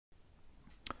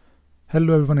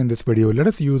Hello everyone, in this video let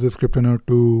us use a ScriptRunner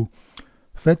to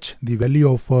fetch the value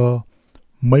of a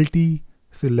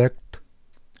multi-select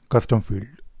custom field.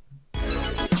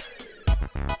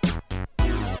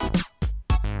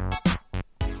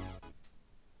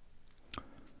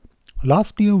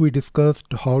 Last year we discussed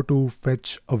how to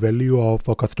fetch a value of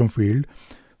a custom field.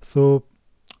 So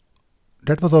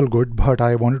that was all good, but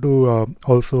I wanted to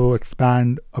also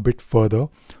expand a bit further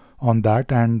on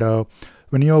that. And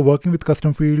when you are working with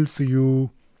custom fields, you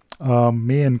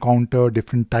may encounter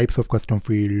different types of custom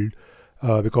field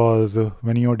because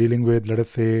when you are dealing with, let us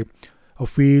say, a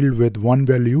field with one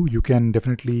value, you can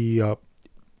definitely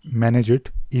manage it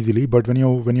easily. But when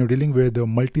you're dealing with a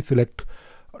multi-select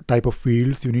type of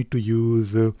fields, you need to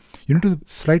use you need to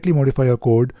slightly modify your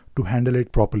code to handle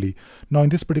it properly. Now in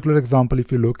this particular example,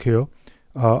 if you look here,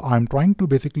 I'm trying to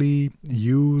basically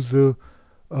use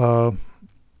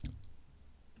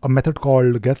a method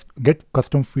called get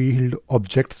custom field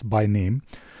objects by name,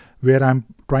 where I'm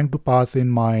trying to pass in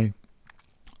my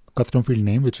custom field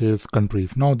name, which is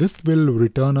countries. Now this will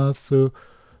return us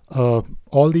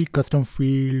all the custom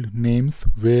field names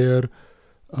where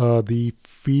the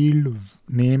field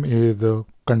name is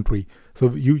country.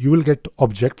 So you will get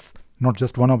objects, not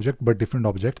just one object but different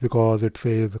objects, because it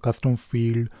says custom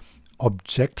field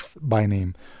objects by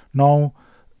name. Now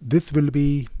this will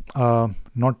be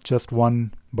not just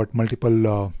one but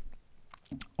multiple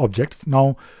objects.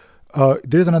 Now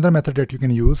there is another method that you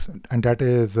can use, and that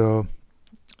is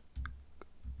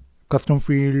custom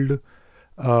field.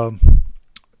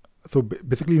 So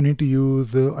basically you need to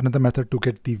use another method to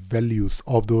get the values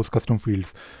of those custom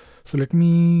fields. So let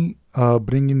me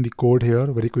bring in the code here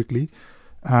very quickly,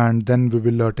 and then we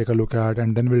will take a look at,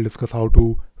 and then we'll discuss how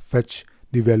to fetch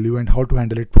the value and how to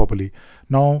handle it properly.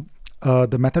 Now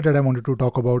the method that I wanted to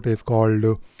talk about is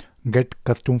called get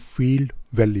custom field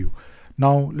value.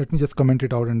 Now let me just comment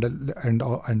it out, and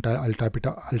I'll type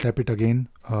it again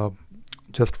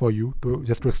just for you to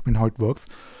explain how it works.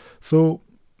 So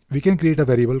we can create a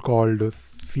variable called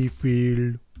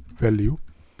cField value,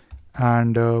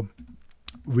 and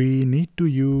we need to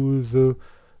use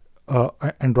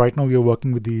and right now we are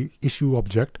working with the issue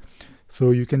object, so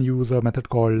you can use a method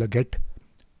called get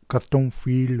custom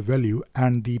field value,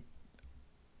 and the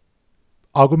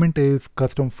argument is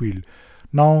custom field.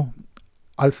 Now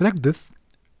I'll select this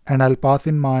and I'll pass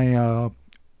in my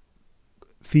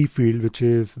C field, which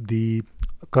is the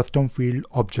custom field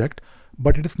object,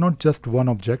 but it is not just one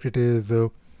object, it is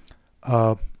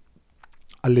a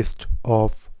list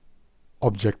of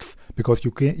objects, because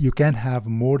you can have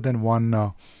more than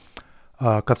one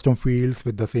custom fields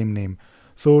with the same name.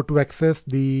 So to access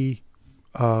the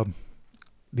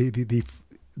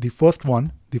first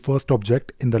one, the first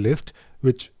object in the list,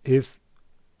 which is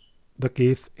the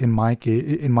case in my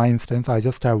instance, I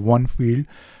just have one field,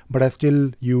 but I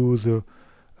still use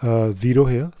 0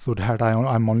 here, so that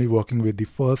I'm only working with the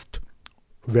first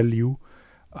value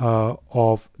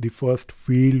of the first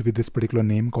field with this particular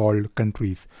name called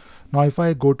countries. Now if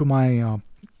I go to my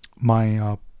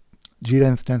my Jira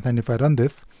instance and if I run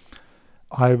this,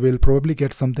 I will probably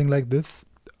get something like this,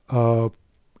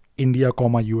 India,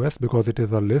 US, because it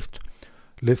is a list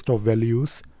of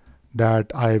values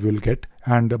that I will get,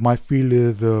 and my field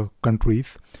is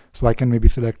countries. So I can maybe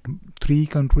select 3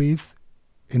 countries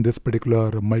in this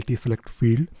particular multi-select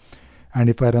field, and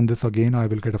if I run this again, I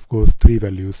will get, of course, 3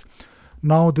 values.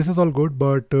 Now this is all good,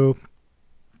 but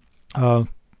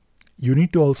you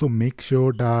need to also make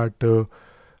sure that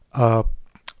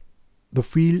the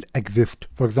field exists.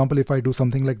 For example, if I do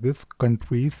something like this,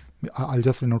 countries, I'll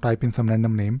just type in some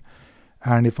random name,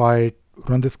 and if I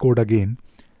run this code again,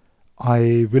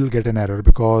 I will get an error,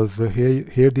 because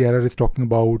here the error is talking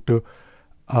about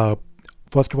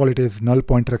first of all, it is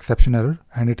Nullpointerexception error,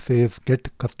 and it says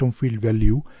get custom field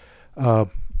value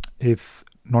is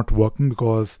not working,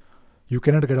 because you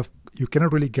cannot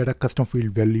really get a custom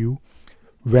field value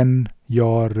when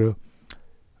your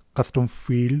custom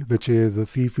field, which is a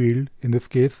C field, in this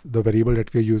case the variable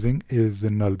that we're using, is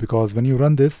null. Because when you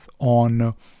run this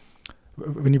on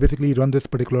when you basically run this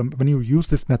particular, when you use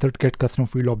this method get custom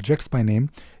field objects by name,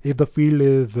 if the field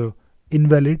is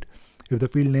invalid, if the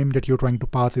field name that you're trying to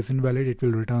pass is invalid, it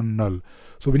will return null.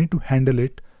 So we need to handle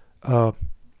it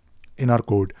in our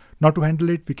code. Now to handle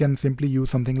it, we can simply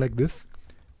use something like this.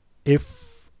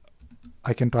 If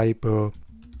I can type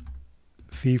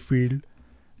C field,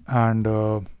 and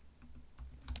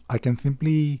I can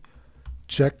simply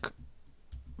check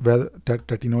whether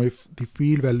that if the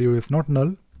field value is not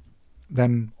null,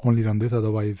 then only run this.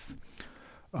 Otherwise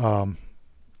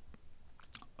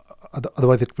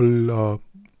it will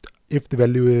if the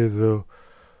value is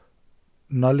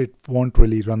null, it won't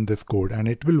really run this code, and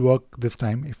it will work this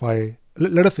time. If I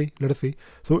let us see.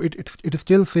 So it is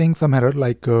still saying some error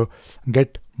like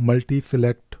get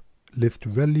multi-select list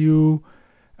value,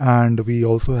 and we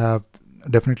also have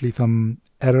definitely some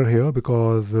error here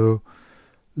because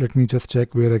let me just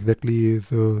check where exactly is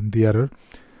the error.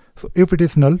 So if it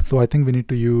is null, so I think we need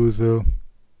to use so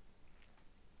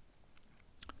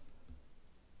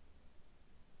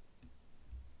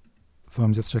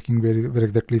I'm just checking where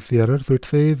exactly is the error. So it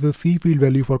says C field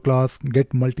value for class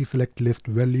get multi-select list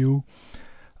value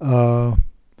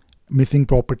missing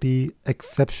property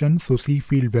exception. So C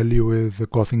field value is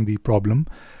causing the problem.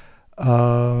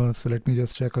 So let me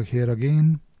just check here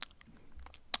again.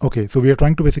 Okay, so we are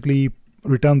trying to basically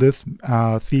return this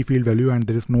C field value, and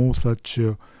there is no such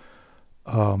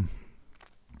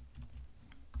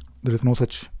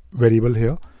variable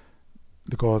here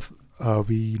because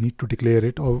we need to declare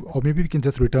it, or maybe we can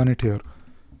just return it here,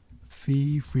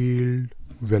 C field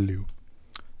value.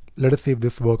 Let us see if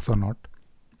this works or not.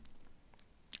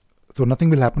 So nothing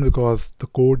will happen because the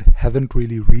code hasn't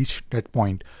really reached that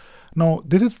point. Now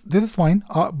this is fine,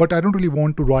 but I don't really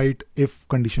want to write if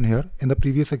condition here. In the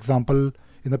previous example,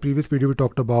 in the previous video, we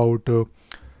talked about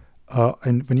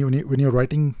and when you're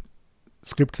writing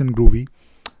scripts in Groovy,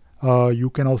 you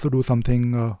can also do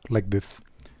something like this.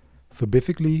 So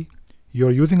basically,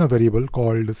 you're using a variable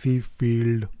called C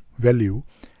field value,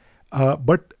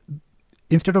 but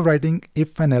instead of writing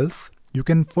if and else, you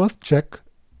can first check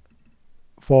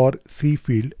for C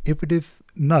field. If it is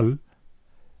null,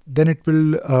 then it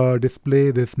will display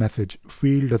this message,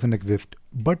 field doesn't exist.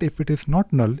 But if it is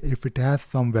not null, if it has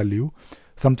some value,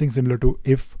 something similar to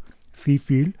if C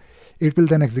field, it will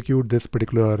then execute this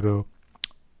particular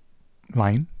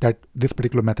line, that this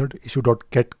particular method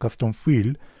issue.get custom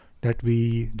field that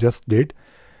we just did.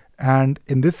 And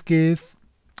in this case,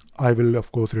 I will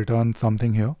of course return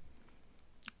something here.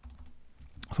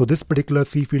 So this particular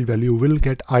C field value will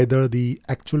get either the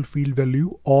actual field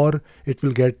value or it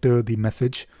will get the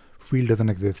message field doesn't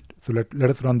exist. So let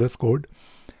us run this code,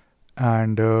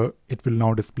 and it will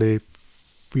now display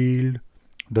field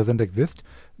doesn't exist.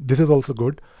 This is also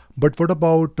good. But what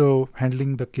about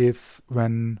handling the case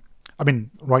when, I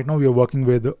mean, right now we are working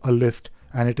with a list,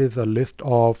 and it is a list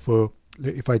of,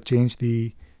 if I change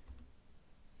the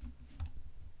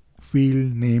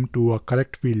field name to a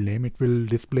correct field name, it will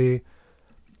display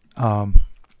a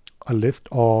list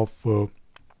of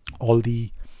all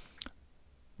the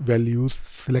values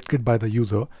selected by the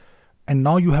user. And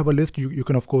now you have a list. You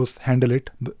can of course handle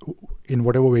it in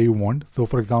whatever way you want. So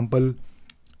for example,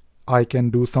 I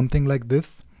can do something like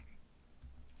this.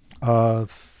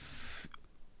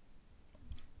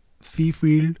 C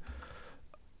field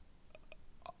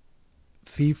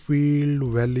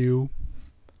value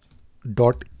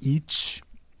dot each.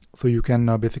 So you can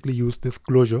basically use this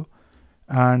closure,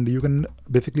 and you can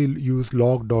basically use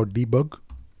log.debug,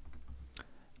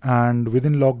 and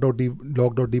within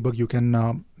log.debug you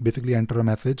can basically enter a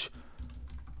message,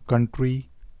 country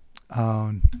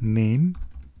name,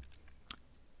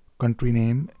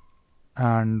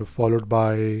 and followed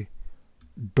by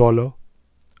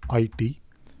 $it,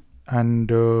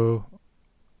 and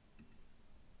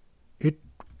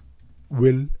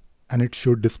it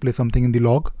should display something in the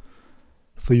log.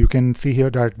 So you can see here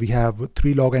that we have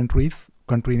 3 log entries: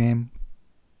 country name,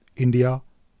 India,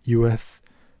 US,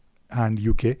 and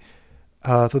UK.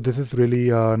 So this is really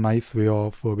a nice way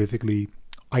of basically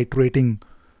iterating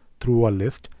through a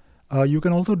list. You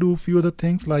can also do few other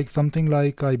things, like something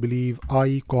like, I believe,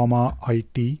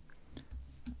 it,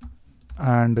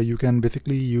 and you can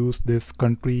basically use this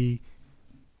country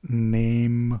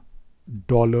name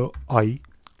 $i.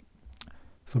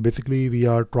 So basically we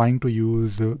are trying to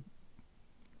use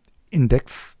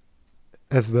index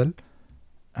as well.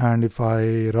 And if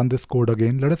I run this code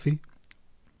again, let us see.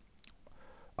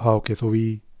 Okay, so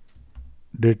we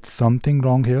did something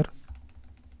wrong here.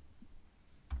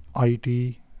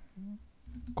 it,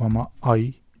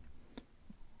 I.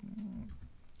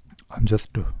 I'm just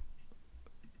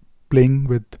playing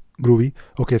with Groovy.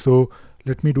 Okay, so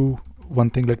let me do one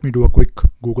thing. Let me do a quick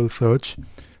Google search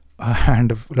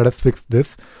and let us fix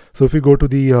this. So if we go to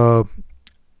the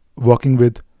working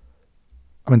with,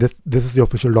 I mean, this is the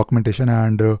official documentation,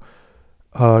 and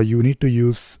you need to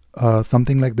use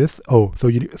something like this. Oh,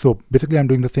 so basically I'm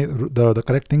doing the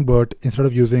correct thing, but instead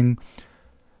of using,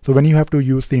 so when you have to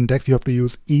use the index, you have to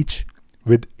use each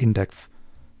with index.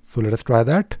 So let us try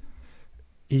that,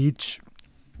 each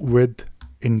with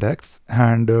index,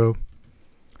 and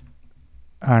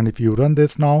if you run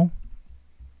this now,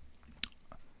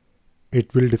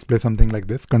 it will display something like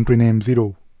this: country name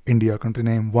 0 India, country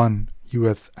name 1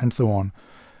 US, and so on.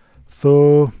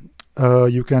 So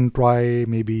you can try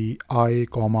maybe I,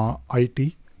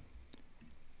 IT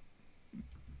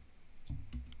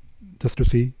just to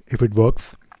see if it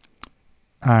works.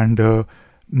 And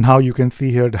now you can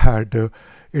see here that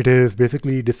it is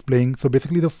basically displaying. So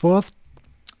basically the first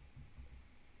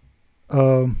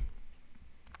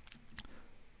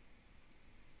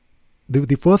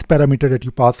the first parameter that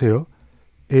you pass here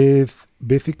is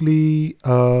basically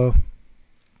so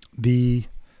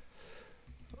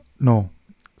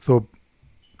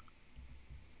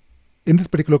in this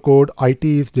particular code, IT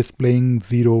is displaying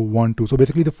 0, 1, 2. So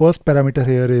basically the first parameter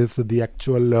here is the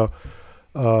actual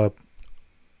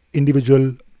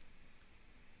individual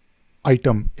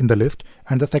item in the list,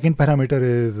 and the second parameter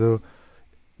is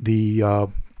the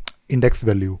index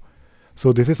value.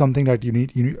 So this is something that you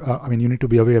need to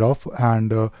be aware of.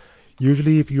 And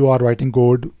usually if you are writing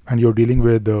code and you're dealing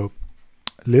with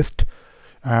list,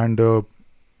 and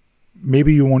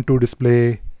maybe you want to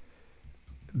display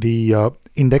the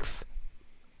index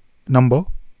number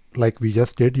like we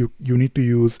just did, you need to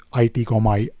use IT,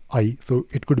 I. So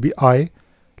it could be I.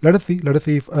 Let us see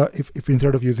if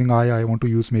instead of using I want to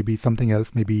use maybe something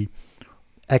else, maybe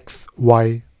X,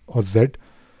 Y, or Z.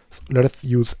 So let us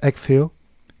use X here.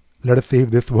 Let us see if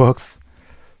this works.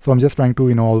 So I'm just trying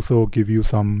to also give you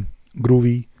some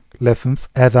Groovy lessons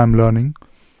as I'm learning.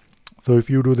 So if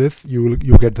you do this, you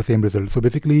get the same result. So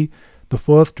basically the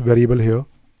first variable here,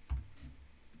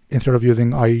 instead of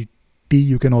using IT,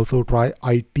 you can also try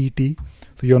ITT.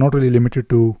 So you're not really limited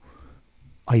to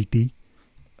IT.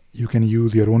 You can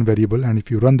use your own variable, and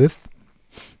if you run this,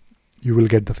 you will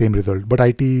get the same result. But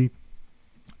IT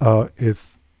is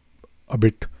a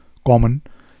bit common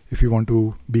if you want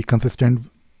to be consistent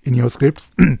in your scripts.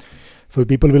 So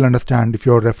people will understand if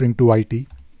you're referring to IT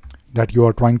that you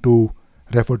are trying to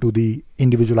refer to the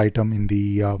individual item in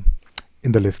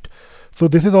the list. So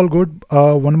this is all good.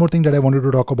 One more thing that I wanted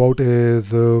to talk about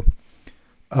is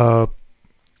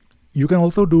you can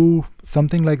also do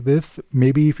something like this.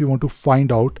 Maybe if you want to find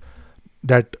out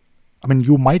that,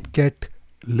 you might get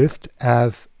list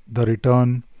as the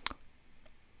return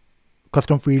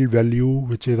custom field value,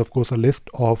 which is of course a list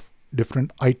of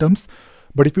different items.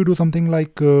 But if you do something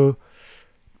like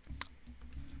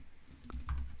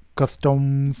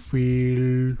custom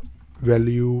field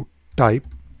value type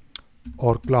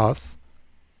or class,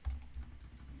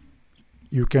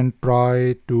 you can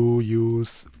try to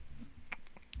use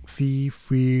C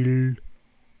field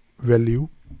value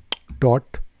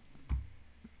dot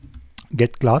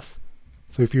get class.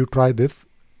 So if you try this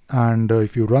and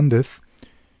if you run this,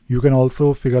 you can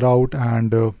also figure out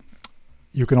and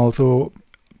you can also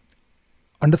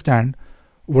understand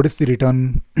what is the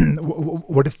return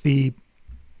what is the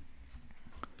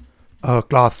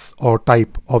class or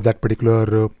type of that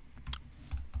particular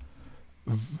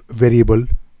variable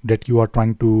that you are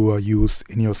trying to use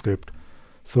in your script.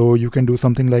 So you can do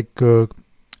something like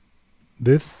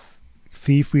this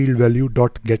C field value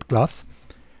dot get class,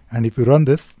 and if you run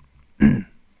this,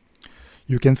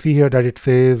 you can see here that it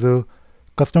says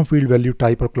custom field value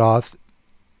type or class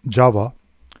Java.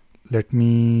 Let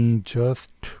me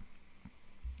just,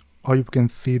 or you can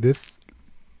see this.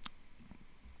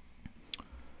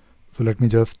 So let me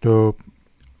just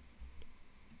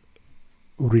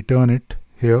return it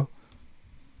here.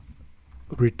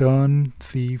 Return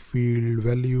C field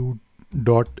value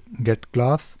dot get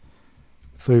class.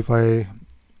 So if I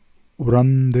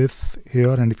run this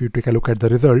here and if you take a look at the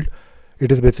result,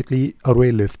 it is basically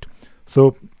array list.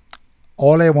 So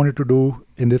all I wanted to do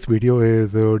in this video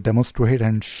is demonstrate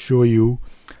and show you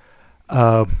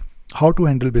how to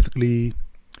handle basically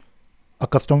a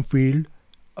custom field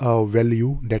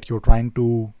value that you're trying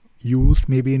to use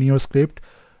maybe in your script,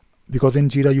 because in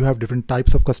Jira you have different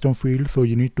types of custom fields. So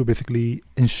you need to basically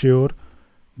ensure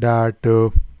that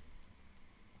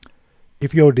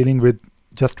if you're dealing with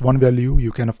just one value,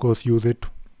 you can of course use it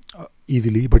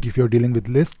easily. But if you're dealing with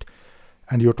list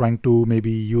and you're trying to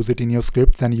maybe use it in your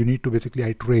script, then you need to basically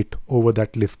iterate over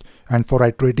that list. And for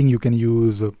iterating, you can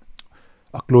use a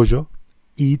closure,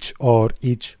 each or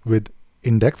each with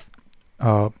index,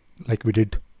 like we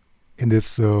did in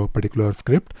this particular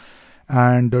script.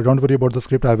 And don't worry about the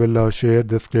script. I will share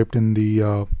the script in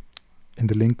the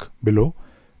link below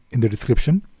in the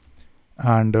description,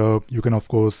 and you can of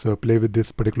course play with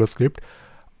this particular script.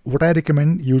 What I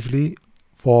recommend usually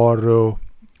for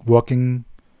working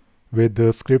with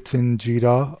the scripts in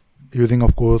Jira using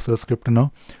of course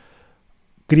ScriptRunner,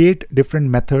 create different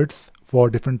methods for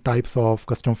different types of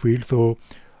custom fields. So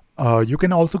you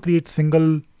can also create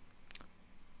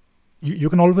you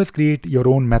can always create your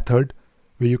own method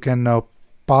where you can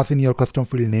pass in your custom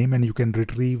field name and you can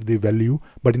retrieve the value.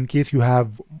 But in case you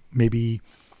have maybe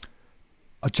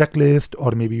a checklist,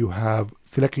 or maybe you have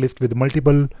select list with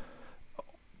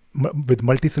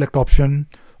multi-select option,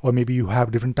 or maybe you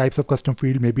have different types of custom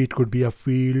field, maybe it could be a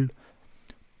field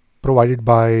provided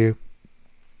by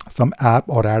some app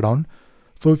or add-on.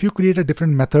 So if you create a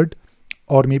different method,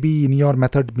 or maybe in your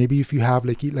method, maybe if you have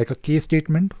like a case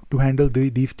statement to handle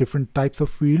these different types of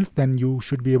fields, then you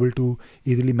should be able to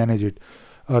easily manage it.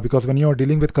 Because when you're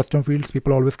dealing with custom fields,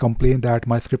 people always complain that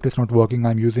my script is not working.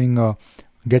 I'm using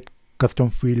get custom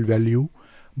field value,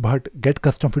 but get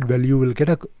custom field value will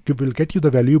get you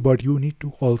the value, but you need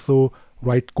to also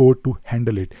write code to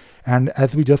handle it. And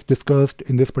as we just discussed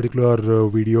in this particular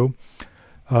video,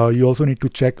 you also need to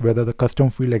check whether the custom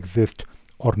field exists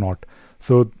or not.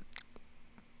 So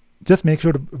just make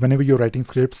sure whenever you're writing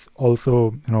scripts,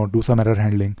 also do some error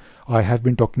handling. I have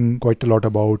been talking quite a lot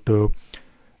about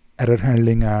error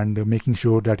handling and making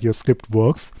sure that your script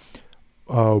works,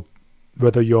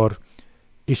 whether your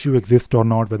issue exists or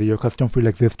not, whether your custom field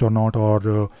exists or not,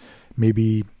 or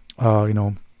maybe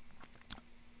whenever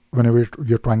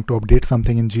you're trying to update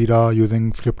something in Jira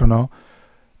using ScriptRunner,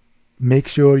 make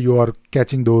sure you are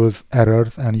catching those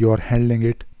errors and you are handling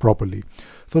it properly.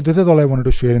 So this is all I wanted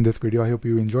to share in this video. I hope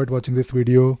you enjoyed watching this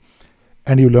video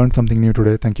and you learned something new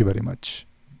today. Thank you very much.